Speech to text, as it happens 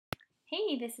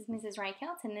Hey, this is Mrs.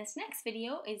 Reichelt, and this next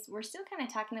video is we're still kind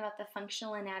of talking about the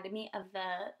functional anatomy of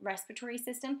the respiratory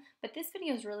system, but this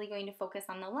video is really going to focus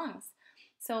on the lungs.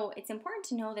 So it's important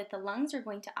to know that the lungs are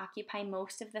going to occupy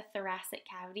most of the thoracic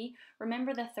cavity.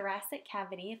 Remember the thoracic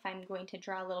cavity, if I'm going to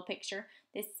draw a little picture,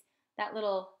 that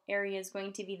little area is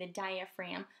going to be the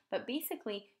diaphragm, but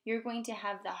basically you're going to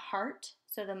have the heart,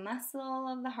 so the muscle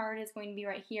of the heart is going to be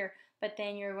right here, but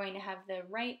then you're going to have the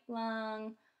right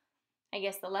lung, I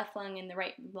guess the left lung and the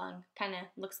right lung kind of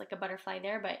looks like a butterfly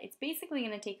there, but it's basically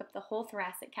going to take up the whole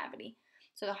thoracic cavity.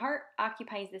 So the heart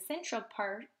occupies the central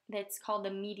part that's called the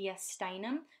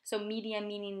mediastinum. So media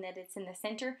meaning that it's in the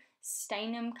center.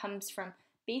 Stinum comes from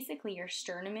basically your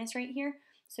sternum is right here.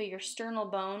 So your sternal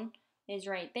bone is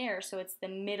right there. So it's the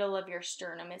middle of your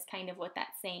sternum is kind of what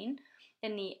that's saying.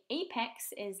 Then the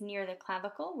apex is near the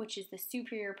clavicle, which is the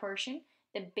superior portion.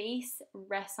 The base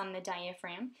rests on the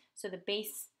diaphragm. So the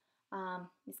base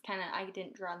it's kind of, I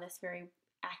didn't draw this very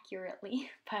accurately,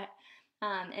 but,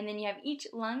 and then you have each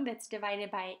lung that's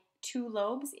divided by two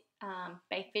lobes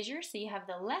by fissure. So you have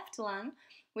the left lung,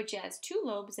 which has two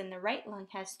lobes, and the right lung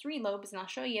has three lobes, and I'll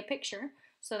show you a picture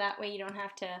so that way you don't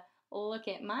have to look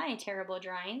at my terrible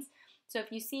drawings. So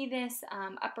if you see this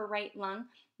upper right lung,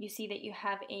 you see that you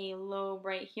have a lobe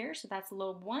right here, so that's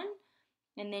lobe 1.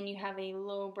 And then you have a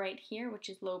lobe right here, which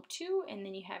is lobe 2, and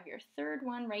then you have your third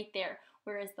one right there.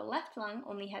 Whereas the left lung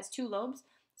only has two lobes,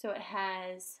 so it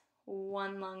has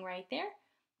one lung right there,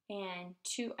 and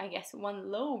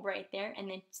one lobe right there, and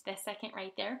then the second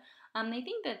right there. I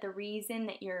think that the reason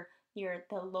that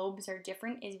the lobes are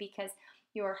different is because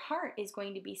your heart is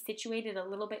going to be situated a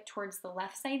little bit towards the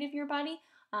left side of your body,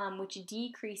 which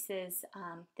decreases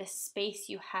the space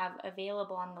you have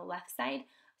available on the left side.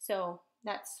 So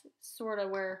that's sort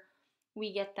of where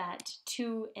we get that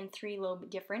 2 and 3 lobe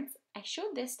difference. I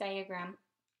showed this diagram,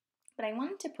 but I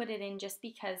wanted to put it in just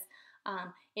because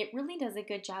it really does a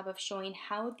good job of showing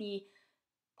how the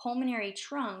pulmonary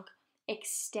trunk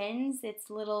extends its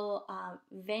little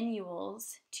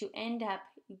venules to end up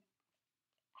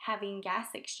having gas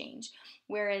exchange,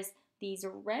 whereas these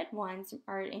red ones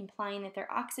are implying that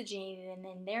they're oxygenated, and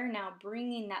then they're now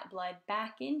bringing that blood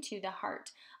back into the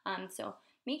heart. So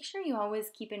make sure you always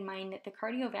keep in mind that the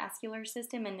cardiovascular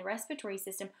system and the respiratory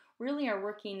system really are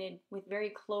working with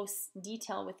very close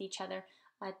detail with each other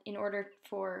in order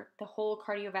for the whole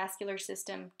cardiovascular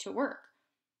system to work.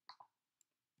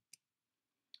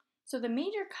 So the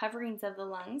major coverings of the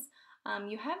lungs,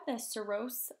 you have the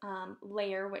serose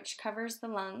layer, which covers the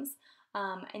lungs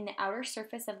and the outer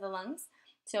surface of the lungs.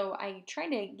 So I try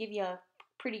to give you a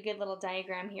pretty good little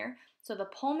diagram here. So the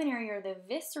pulmonary or the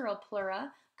visceral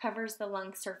pleura covers the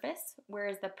lung surface,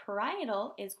 whereas the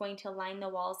parietal is going to line the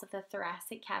walls of the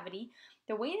thoracic cavity.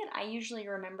 The way that I usually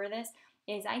remember this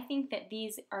is I think that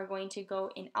these are going to go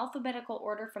in alphabetical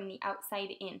order from the outside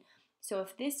in. So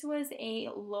if this was a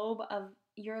lobe of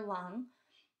your lung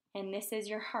and this is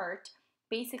your heart,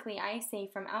 basically I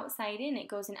say from outside in it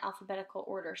goes in alphabetical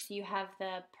order. So you have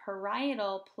the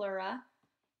parietal pleura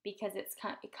because it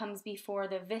comes before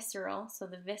the visceral, so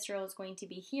the visceral is going to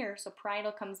be here. So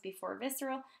parietal comes before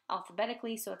visceral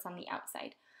alphabetically, so it's on the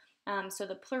outside. So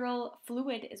the pleural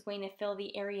fluid is going to fill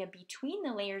the area between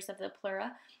the layers of the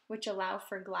pleura, which allow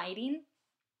for gliding.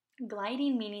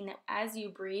 Gliding meaning that as you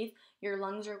breathe, your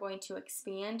lungs are going to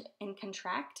expand and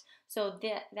contract, so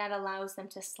that allows them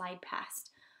to slide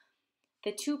past.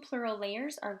 The two pleural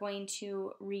layers are going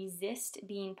to resist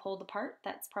being pulled apart.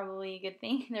 That's probably a good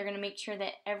thing. They're going to make sure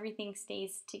that everything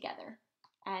stays together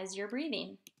as you're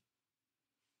breathing.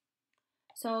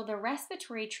 So the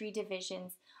respiratory tree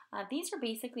divisions, these are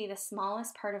basically the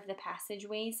smallest part of the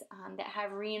passageways that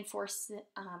have reinforced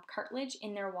cartilage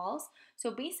in their walls. So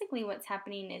basically what's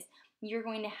happening is you're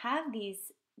going to have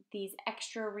these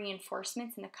extra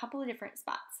reinforcements in a couple of different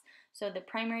spots. So the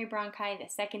primary bronchi, the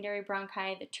secondary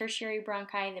bronchi, the tertiary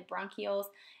bronchi, the bronchioles,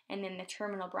 and then the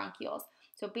terminal bronchioles.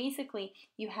 So basically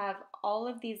you have all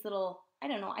of these little, I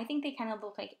don't know, I think they kind of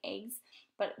look like eggs,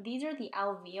 but these are the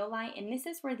alveoli, and this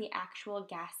is where the actual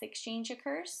gas exchange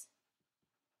occurs.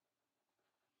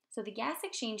 So the gas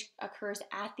exchange occurs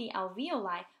at the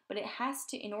alveoli, but it has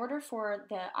to, in order for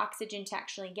the oxygen to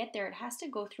actually get there, it has to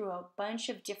go through a bunch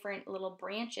of different little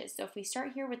branches. So if we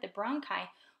start here with the bronchi,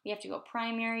 we have to go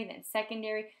primary, then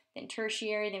secondary, then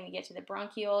tertiary, then we get to the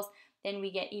bronchioles, then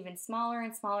we get even smaller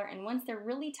and smaller, and once they're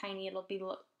really tiny,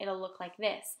 it'll look like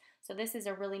this. So this is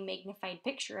a really magnified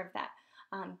picture of that.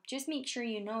 Just make sure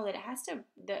you know that it has to,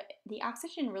 the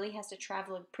oxygen really has to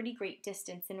travel a pretty great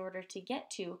distance in order to get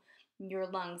to your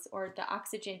lungs, or the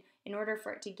oxygen, in order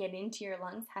for it to get into your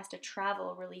lungs, has to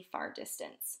travel a really far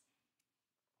distance.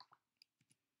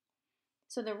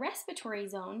 So the respiratory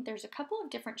zone, there's a couple of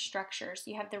different structures.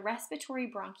 You have the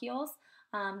respiratory bronchioles,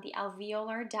 the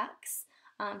alveolar ducts.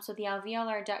 So the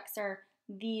alveolar ducts are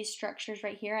these structures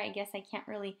right here. I guess I can't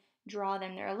really draw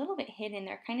them. They're a little bit hidden.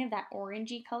 They're kind of that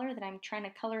orangey color that I'm trying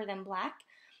to color them black.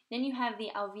 Then you have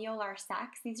the alveolar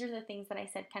sacs. These are the things that I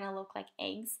said kind of look like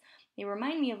eggs. They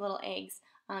remind me of little eggs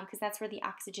because that's where the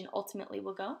oxygen ultimately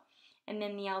will go. And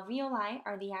then the alveoli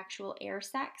are the actual air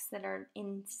sacs that are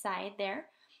inside there.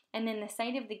 And then the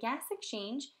site of the gas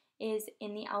exchange is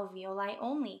in the alveoli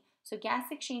only. So gas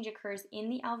exchange occurs in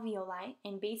the alveoli,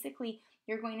 and basically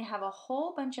you're going to have a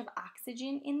whole bunch of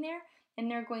oxygen in there, and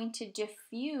they're going to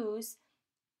diffuse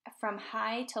from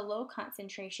high to low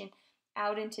concentration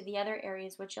out into the other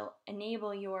areas, which will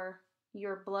enable your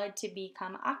blood to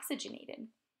become oxygenated.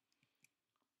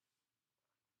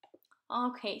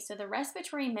 Okay, so the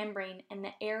respiratory membrane and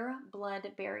the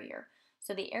air-blood barrier.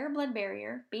 So the air-blood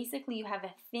barrier, basically you have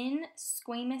a thin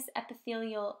squamous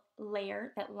epithelial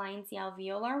layer that lines the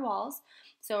alveolar walls.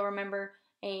 So remember,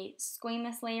 a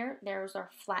squamous layer, those are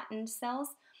flattened cells.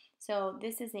 So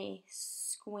this is a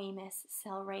squamous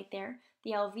cell right there.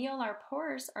 The alveolar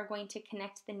pores are going to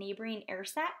connect the neighboring air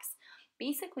sacs.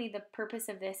 Basically, the purpose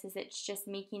of this is it's just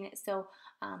making it so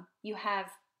you have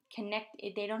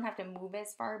they don't have to move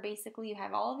as far. Basically, you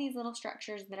have all these little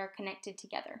structures that are connected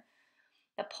together.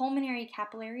 The pulmonary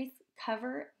capillaries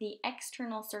cover the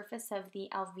external surface of the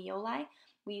alveoli.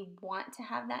 We want to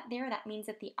have that there. That means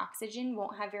that the oxygen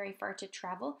won't have very far to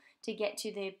travel to get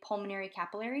to the pulmonary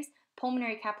capillaries.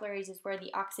 Pulmonary capillaries is where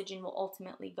the oxygen will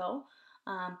ultimately go.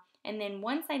 And then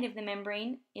one side of the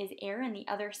membrane is air and the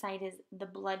other side is the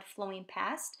blood flowing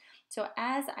past. So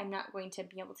I'm not going to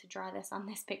be able to draw this on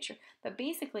this picture, but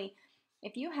basically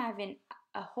if you have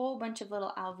a whole bunch of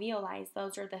little alveoli,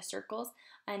 those are the circles,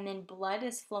 and then blood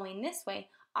is flowing this way,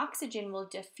 oxygen will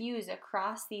diffuse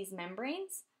across these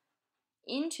membranes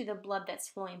into the blood that's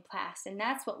flowing past, and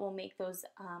that's what will make those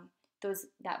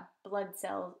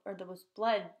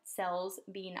blood cells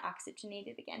being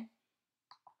oxygenated again.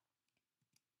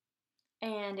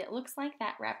 And it looks like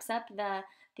that wraps up the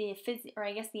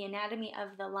anatomy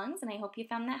of the lungs, and I hope you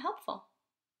found that helpful.